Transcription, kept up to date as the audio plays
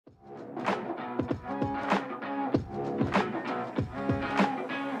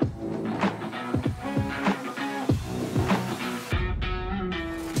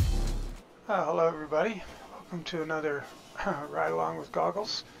lowboy. Welcome to another ride along with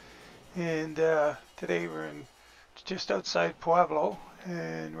goggles. And today we're in just outside Pueblo,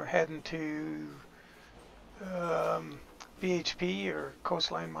 and we're heading to BHP or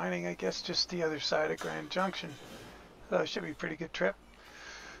coastline mining, I guess, just the other side of Grand Junction. So it should be a pretty good trip.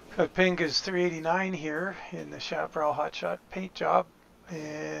 Got Pinga's 389 here in the Chaparral Hot Shot paint job,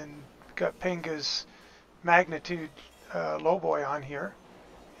 and got Pinga's magnitude lowboy on here,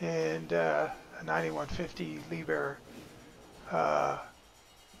 and a 9150 Liebherr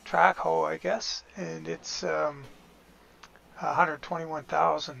track hoe, I guess, and it's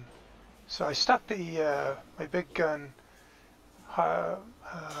 121,000. So I stuck the my big gun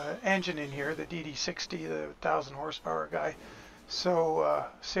engine in here, the DD60, the 1000 horsepower guy. So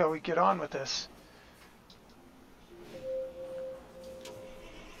see how we get on with this.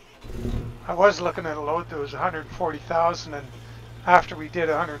 I was looking at a load that was 140,000, and after we did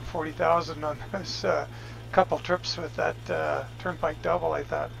 140,000 on this couple trips with that turnpike double, I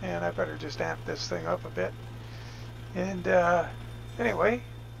thought, man, I better just amp this thing up a bit. And anyway,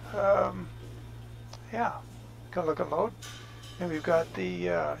 yeah, go look at load. And we've got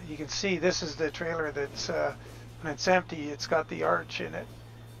the, you can see this is the trailer that's, when it's empty, it's got the arch in it.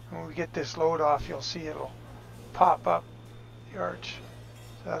 And when we get this load off, you'll see it'll pop up the arch.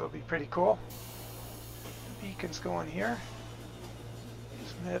 So that'll be pretty cool. The beacon's going here.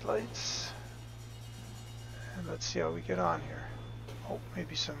 Some headlights. And let's see how we get on here. Oh,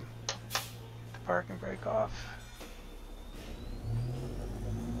 maybe some, the parking brake off.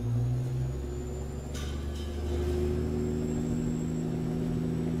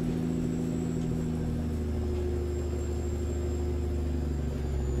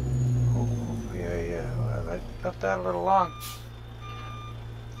 Left that a little long.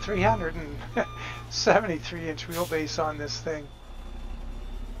 373 inch wheelbase on this thing.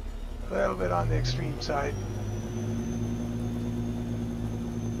 A little bit on the extreme side.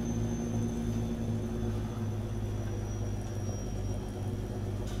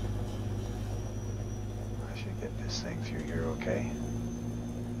 I should get this thing through here okay.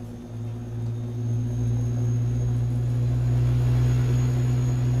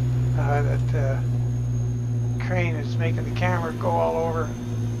 That crane is making the camera go all over.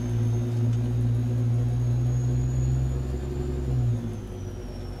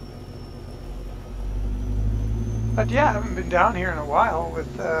 But yeah, I haven't been down here in a while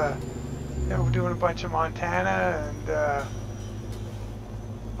with you know, doing a bunch of Montana and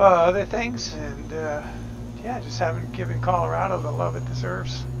other things, and yeah, just haven't given Colorado the love it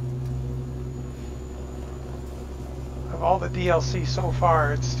deserves. Of all the DLC so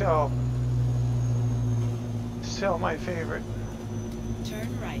far, it's still my favorite.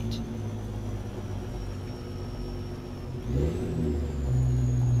 Turn right.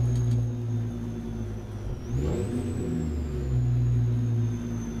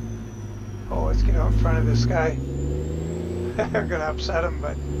 Oh, let's get out in front of this guy. They're gonna upset him,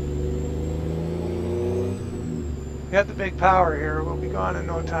 but we got the big power here. We'll be gone in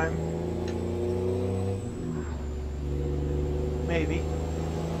no time. Maybe.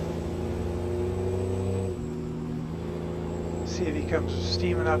 See if he comes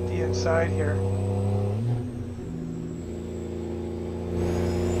steaming up the inside here.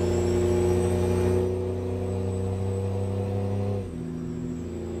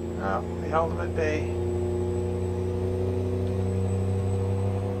 Oh, we held him at bay.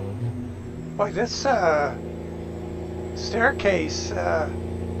 Boy, this staircase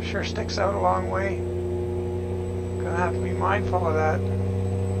sure sticks out a long way. Gonna have to be mindful of that.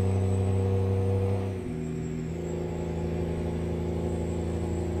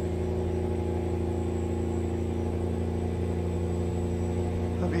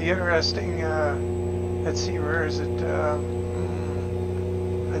 It'll be interesting. Let's see, where is it?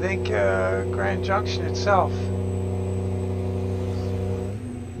 I think Grand Junction itself.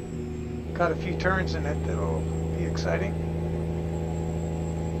 Got a few turns in it that'll be exciting.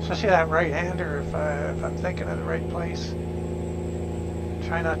 Especially that right-hander, if I'm thinking of the right place.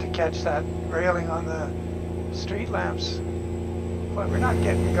 Try not to catch that railing on the street lamps. But we're not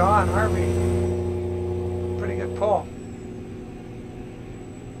getting gone, are we? Pretty good pull.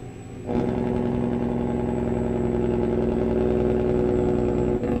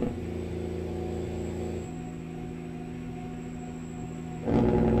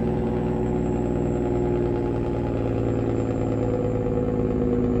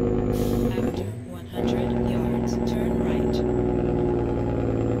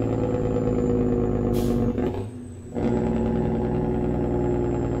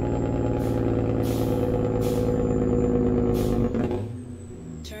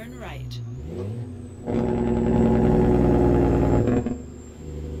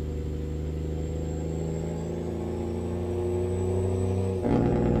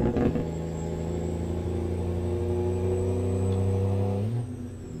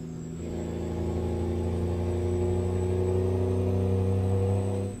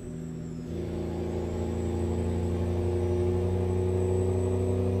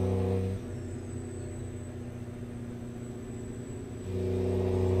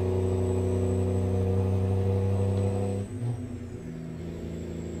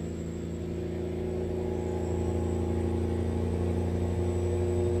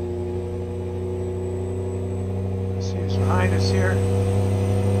 behind us here.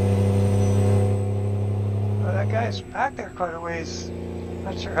 Oh, that guy's back there quite a ways.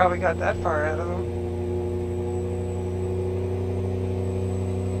 Not sure how we got that far out of him.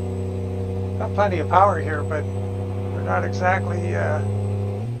 Got plenty of power here, but we're not exactly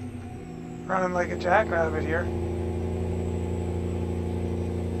running like a jackrabbit here.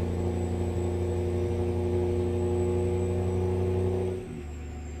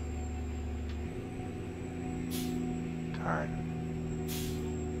 Darn.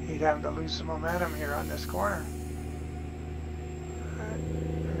 He'd have to lose some momentum here on this corner.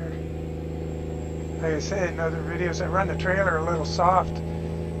 Like I said in other videos, I run the trailer a little soft,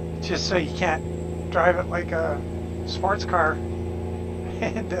 just so you can't drive it like a sports car,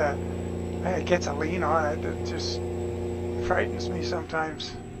 and it gets a lean on it that just frightens me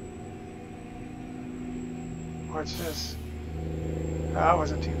sometimes. Watch this. That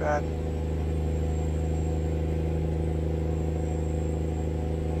wasn't too bad.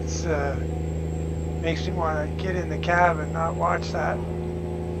 It's makes me want to get in the cab and not watch that.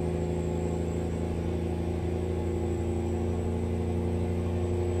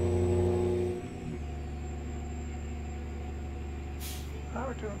 Oh,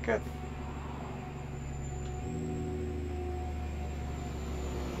 we're doing good.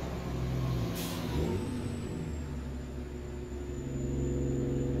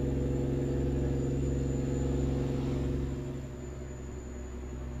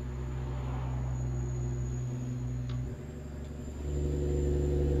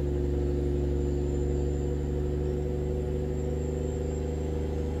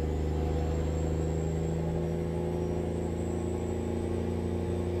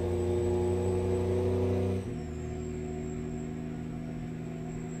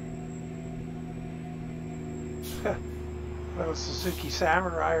 Little Suzuki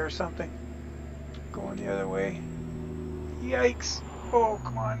Samurai or something going the other way. Yikes! Oh,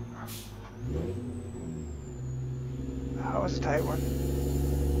 come on. That was a tight one.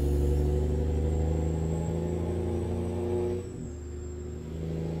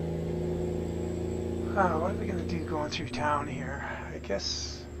 Oh, what are we gonna do going through town here? I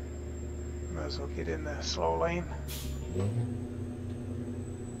guess might as well get in the slow lane.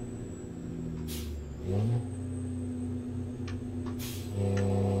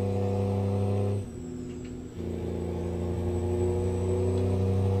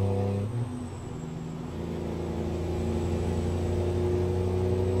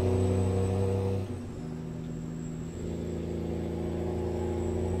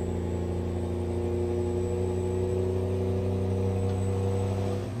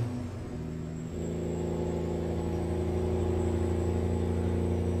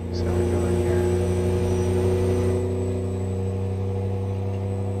 So we're going here.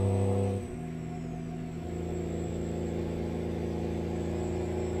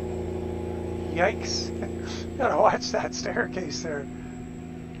 Yikes. Gotta watch that staircase there.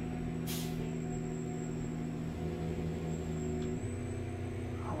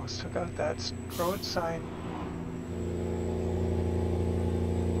 Almost took out that road sign.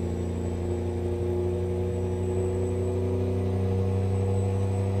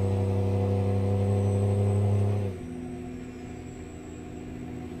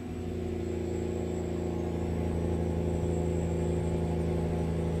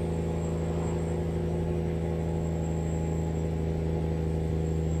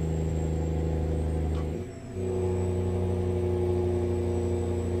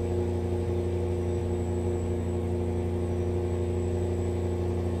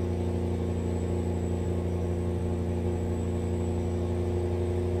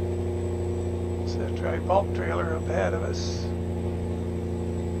 Dry bulk trailer up ahead of us.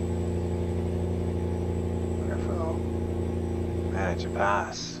 Wonder if we'll manage to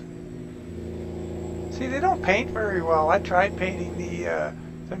pass. See, they don't paint very well. I tried painting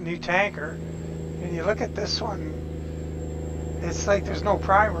the new tanker, and you look at this one, it's like there's no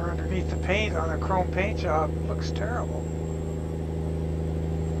primer underneath the paint on a chrome paint job. It looks terrible.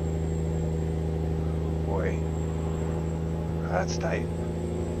 Boy, that's tight.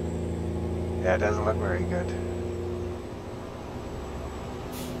 Yeah, it doesn't look very good.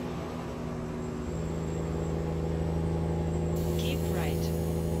 Keep right.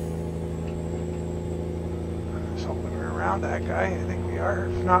 I was hoping we were around that guy. I think we are.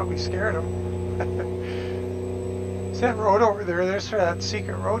 If not, we scared him. See that road over there? There's where that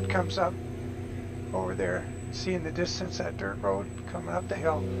secret road comes up. Over there. See in the distance that dirt road coming up the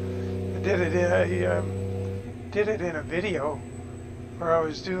hill. I did it in a video where I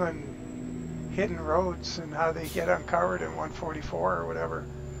was doing hidden roads and how they get uncovered in 144 or whatever.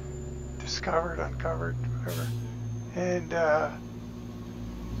 Discovered, uncovered, whatever. and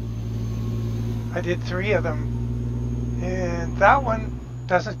I did 3 of them, and that one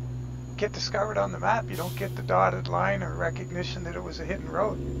doesn't get discovered on the map. You don't get the dotted line or recognition that it was a hidden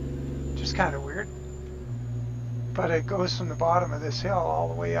road, which is kind of weird. But it goes from the bottom of this hill all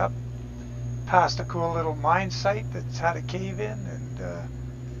the way up past a cool little mine site that's had a cave in, and I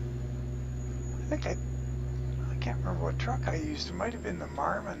think I can't remember what truck I used. It might have been the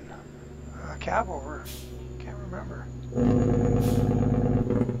Marmon cab over. Can't remember.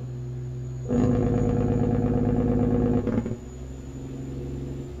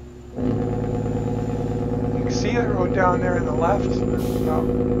 You can see the road down there on the left. Well,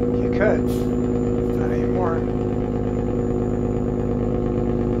 you could. Not anymore.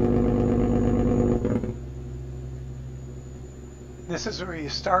 This is where you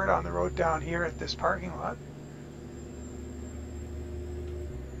start on the road down here at this parking lot.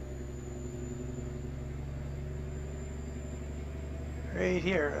 Right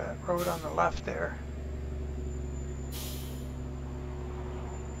here, that road on the left there.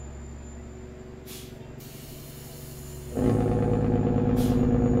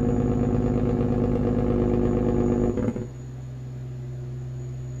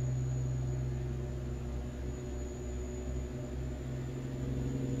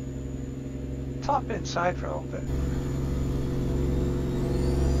 Top inside for a little bit.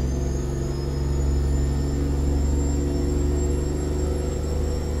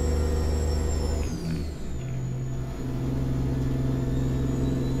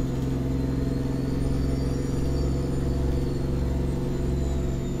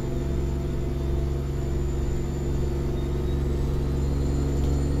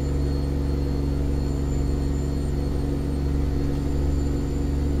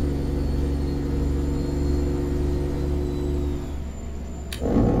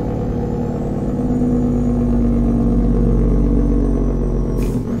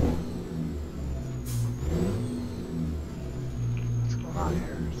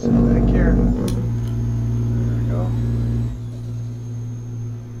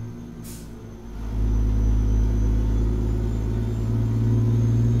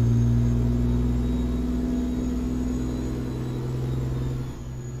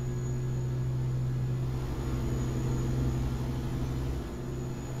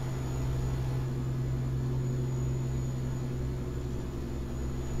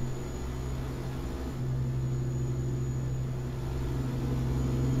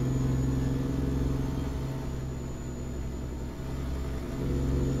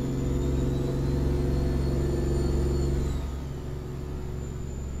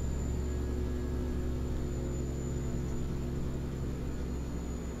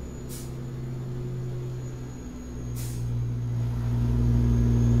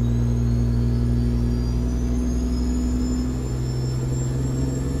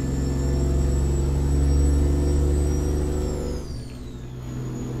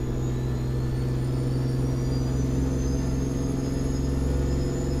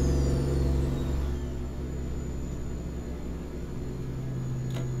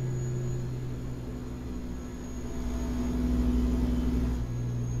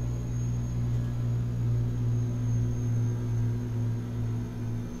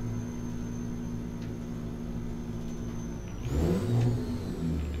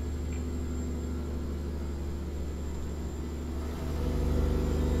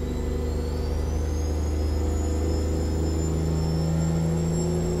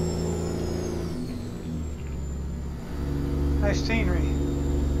 Nice scenery.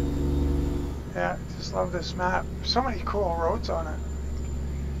 Yeah, just love this map. So many cool roads on it.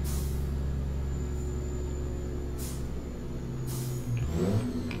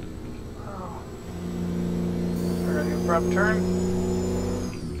 Wow. Very abrupt turn.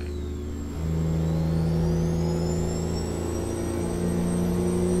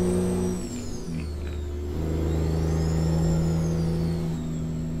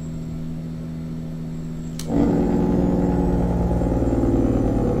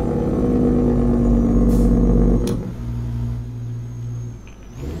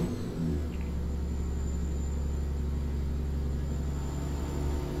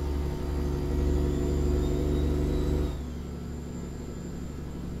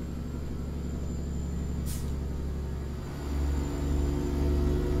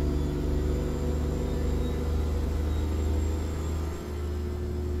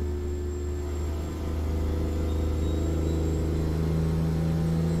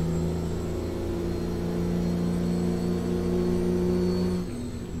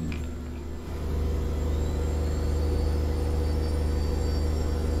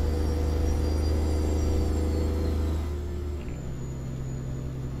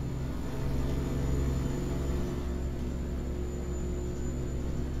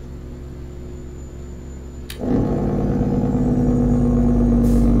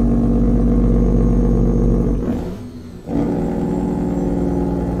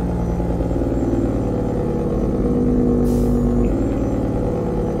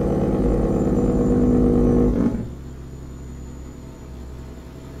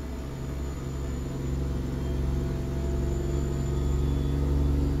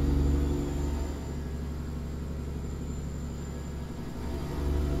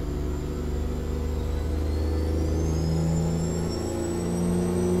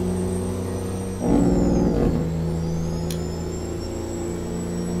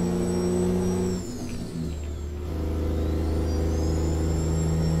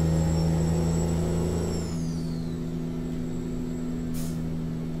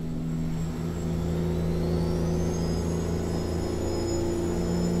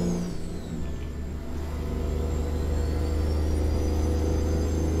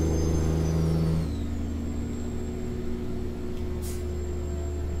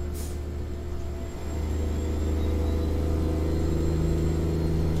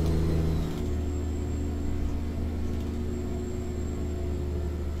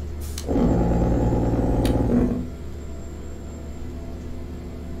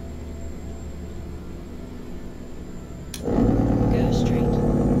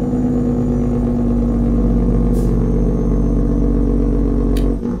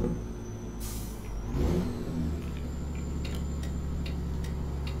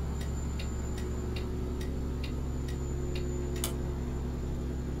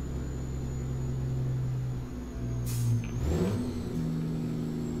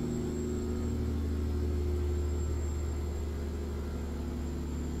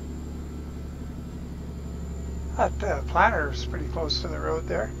 That planter is pretty close to the road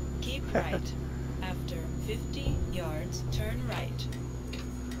there. Keep right. After 50 yards, turn right.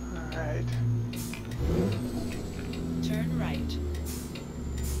 Alright. Turn right.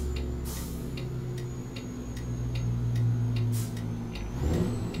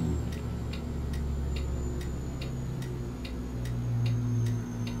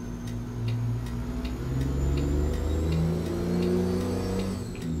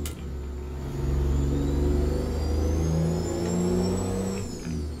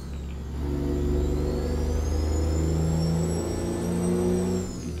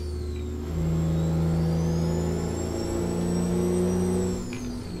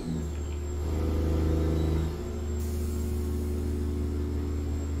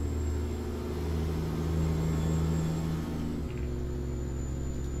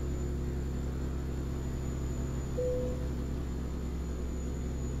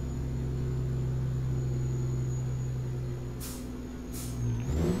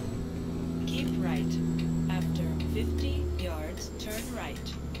 Keep right. After 50 yards, turn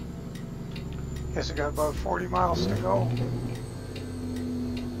right. Guess I got about 40 miles to go.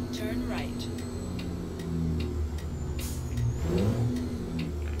 Turn right.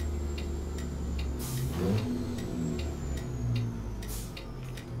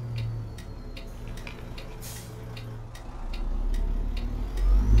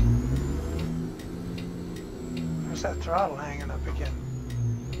 There's that throttle hanging up again.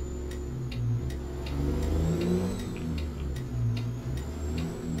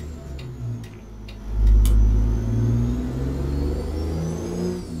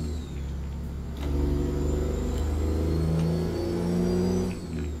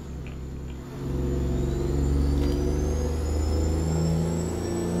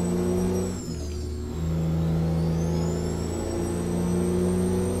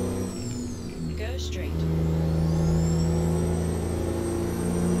 Go straight.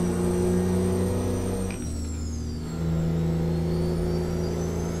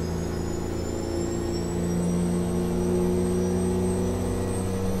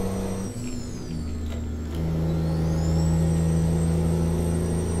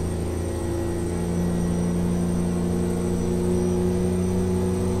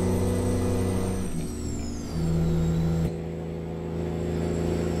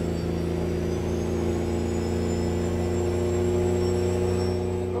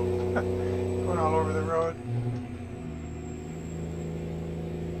 Going all over the road.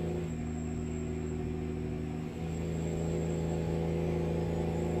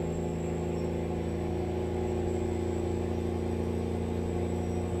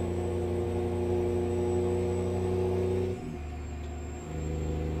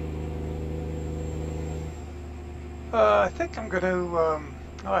 I think I'm going to, oh,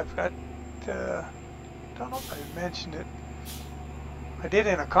 I've got, don't know if I mentioned it. I did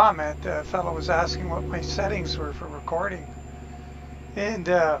in a comment. A fellow was asking what my settings were for recording. And,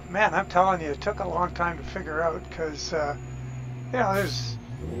 man, I'm telling you, it took a long time to figure out because, you know, there's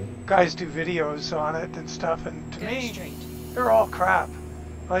guys do videos on it and stuff. And to Go me, straight. they're all crap.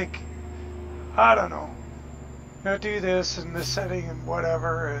 Like, I don't know. You know, do this and this setting and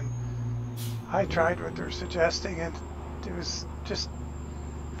whatever. And I tried what they're suggesting and it was just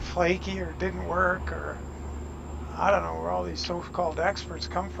flaky or didn't work, or I don't know where all these so-called experts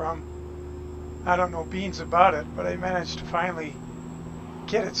come from. I don't know beans about it, but I managed to finally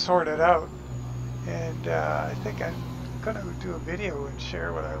get it sorted out. And I think I'm going to do a video and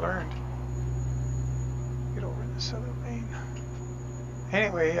share what I learned. Get over in this other lane.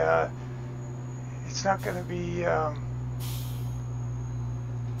 Anyway, it's not going to be, you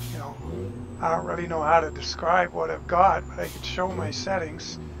know, I don't really know how to describe what I've got, but I can show my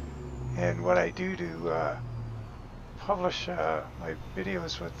settings and what I do to publish my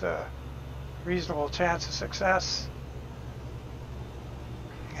videos with a reasonable chance of success.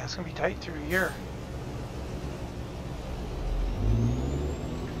 Yeah, it's going to be tight through here.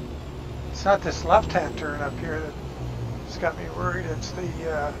 It's not this left-hand turn up here that's got me worried. It's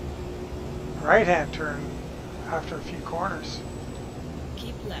the right-hand turn after a few corners.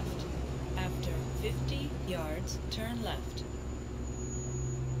 Keep left. After 50 yards, turn left.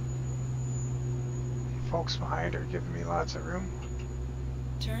 Folks behind are giving me lots of room.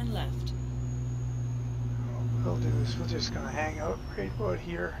 Turn left. What we'll do is we're just going to hang out right about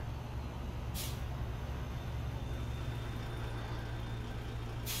here.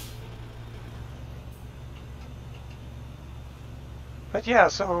 But yeah,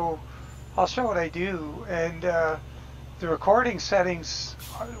 so I'll show what I do, and the recording settings,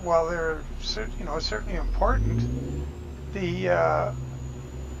 while they're certainly important, the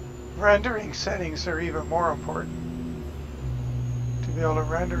rendering settings are even more important to be able to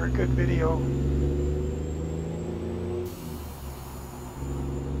render a good video.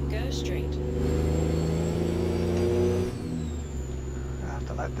 Go straight. I have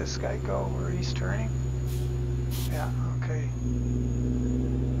to let this guy go where he's turning. Yeah, okay.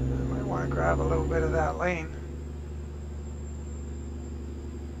 I might want to grab a little bit of that lane.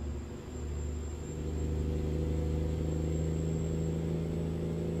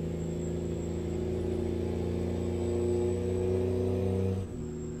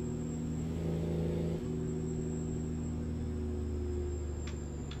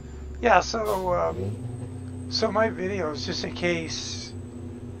 Yeah, so my videos, just in case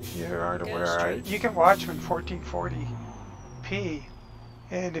you aren't aware, you can watch them in 1440p,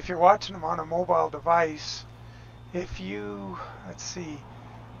 and if you're watching them on a mobile device, if you, let's see,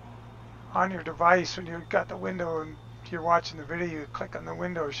 on your device when you've got the window and you're watching the video, you click on the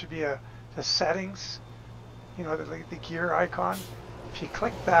window, there should be the settings, you know, the gear icon. If you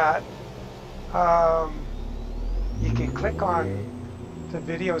click that, you can click on the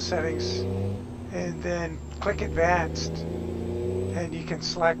video settings and then click advanced, and you can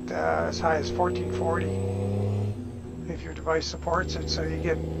select as high as 1440 if your device supports it, so you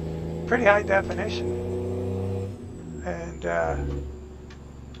get pretty high definition. And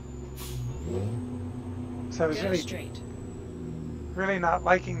so I was really not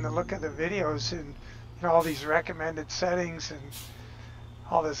liking the look of the videos, and you know, all these recommended settings and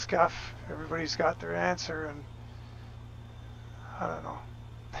all this stuff. Everybody's got their answer, and I don't know.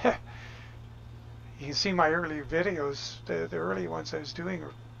 You can see my early videos, the early ones I was doing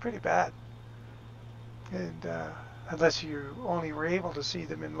were pretty bad. And unless you only were able to see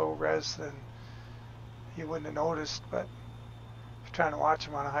them in low res, then you wouldn't have noticed. But if you're trying to watch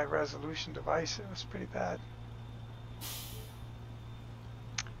them on a high resolution device, it was pretty bad.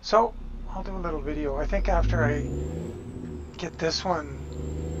 So I'll do a little video. I think after I get this one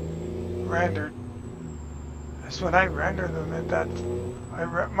rendered, so when I render them at that,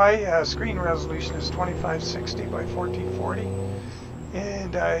 my screen resolution is 2560 by 1440,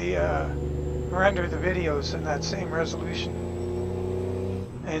 and I render the videos in that same resolution.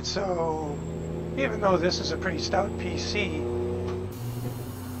 And so, even though this is a pretty stout PC,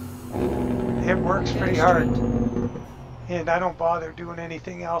 it works pretty hard, and I don't bother doing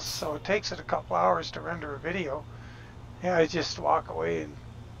anything else. So it takes it a couple hours to render a video. Yeah, I just walk away, and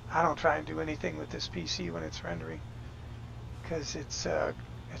I don't try and do anything with this PC when it's rendering, because it's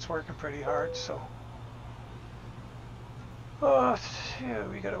working pretty hard. So yeah,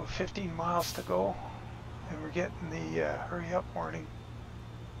 we got about 15 miles to go, and we're getting the hurry up warning.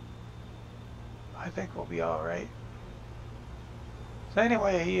 I think we'll be all right. So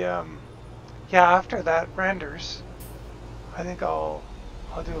anyway, yeah, after that renders, I think I'll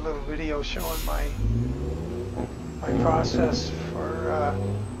do a little video showing my process for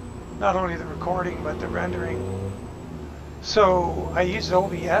not only the recording but the rendering. So I used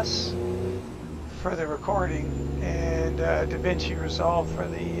OBS for the recording and DaVinci Resolve for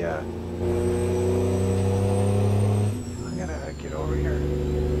the I'm gonna get over here.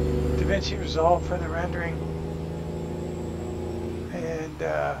 DaVinci Resolve for the rendering, and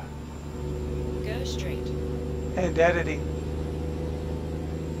go straight, and editing.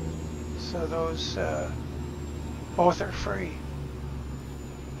 So those both are free.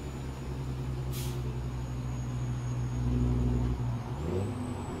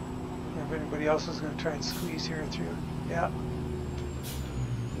 If anybody else is going to try and squeeze here through, yeah.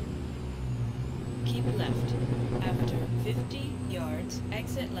 Keep left. After 50 yards,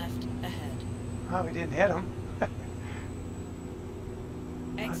 exit left ahead. Oh, we didn't hit him.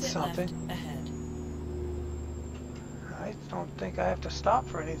 Exit something. left ahead. I don't think I have to stop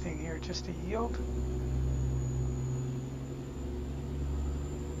for anything here, just to yield.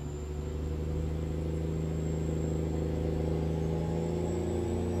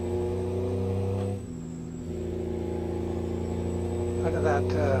 Look at that,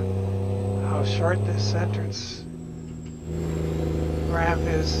 how short this entrance ramp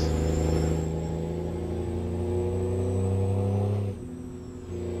is.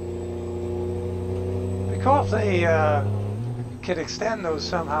 It'd be cool if they could extend those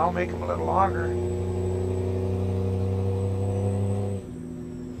somehow, make them a little longer.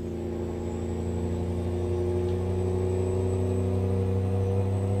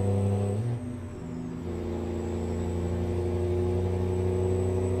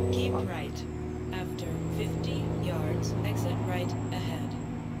 Keep right. After 50 yards, exit right ahead.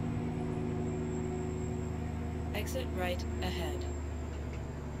 Exit right ahead.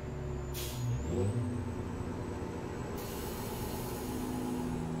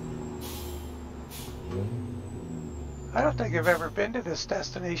 I don't think I've ever been to this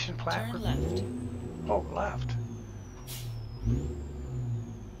destination plant. Turn left. Oh, left.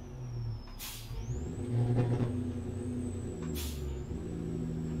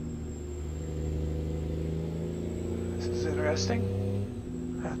 This is interesting.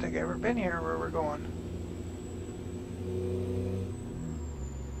 I don't think I've ever been here where we're going.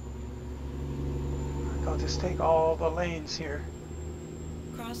 I'll just take all the lanes here.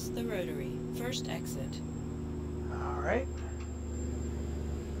 Cross the rotary. First exit. All right.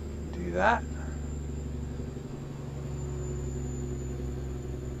 Do that.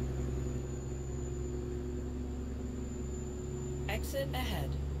 Exit ahead.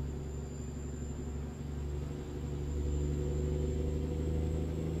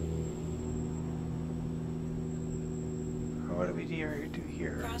 What do we do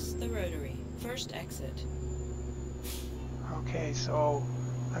here? Cross the rotary. First exit. Okay, so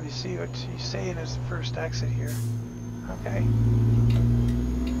let me see what she's saying is the first exit here. Okay.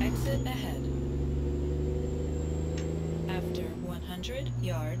 Exit ahead. After 100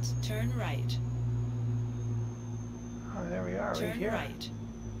 yards, turn right. Oh, there we are, right Turn here. right.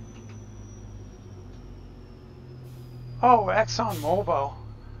 Oh, ExxonMobil.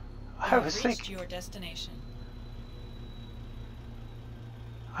 I You was have reached thinking. your destination.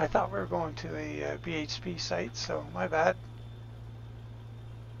 I thought we were going to a BHP site, so my bad.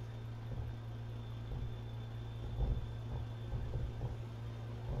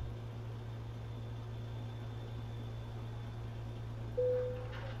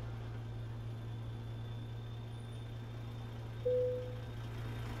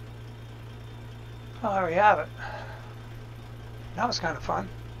 Well, there we have it. That was kind of fun.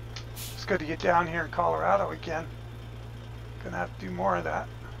 It's good to get down here in Colorado again. Gonna have to do more of that.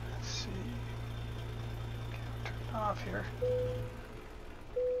 Let's see. Okay, turn it off here.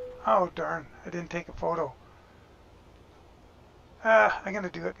 Oh darn! I didn't take a photo. I'm gonna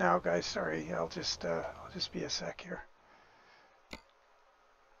do it now, guys. Sorry. I'll just be a sec here.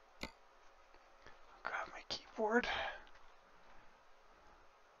 Grab my keyboard.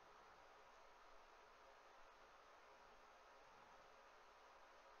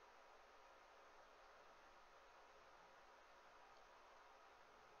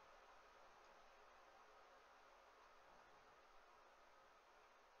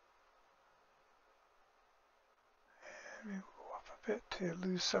 Maybe we'll go up a bit to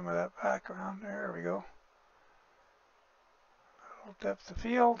lose some of that background. There we go. A little depth of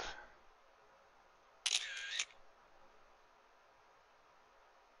field.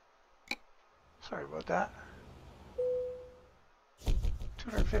 Sorry about that.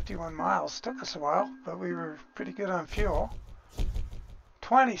 251 miles. Took us a while, but we were pretty good on fuel.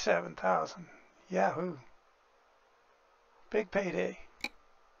 27,000. Yahoo. Big payday.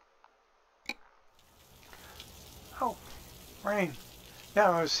 Oh, rain.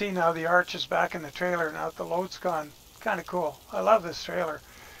 Yeah, I see now the arch is back in the trailer. Now the load's gone. Kind of cool. I love this trailer.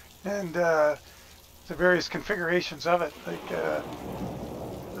 And the various configurations of it. Like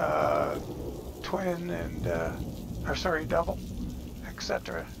twin and, or sorry, double,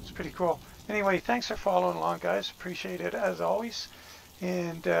 etc. It's pretty cool. Anyway, thanks for following along, guys. Appreciate it as always.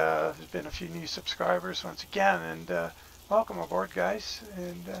 And there's been a few new subscribers once again. And welcome aboard, guys.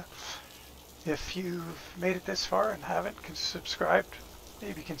 And if you've made it this far and haven't subscribed,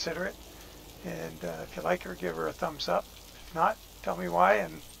 maybe consider it. And if you like her, give her a thumbs up. If not, tell me why,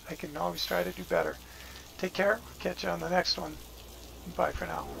 and I can always try to do better. Take care. Catch you on the next one. Bye for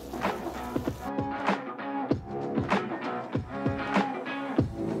now.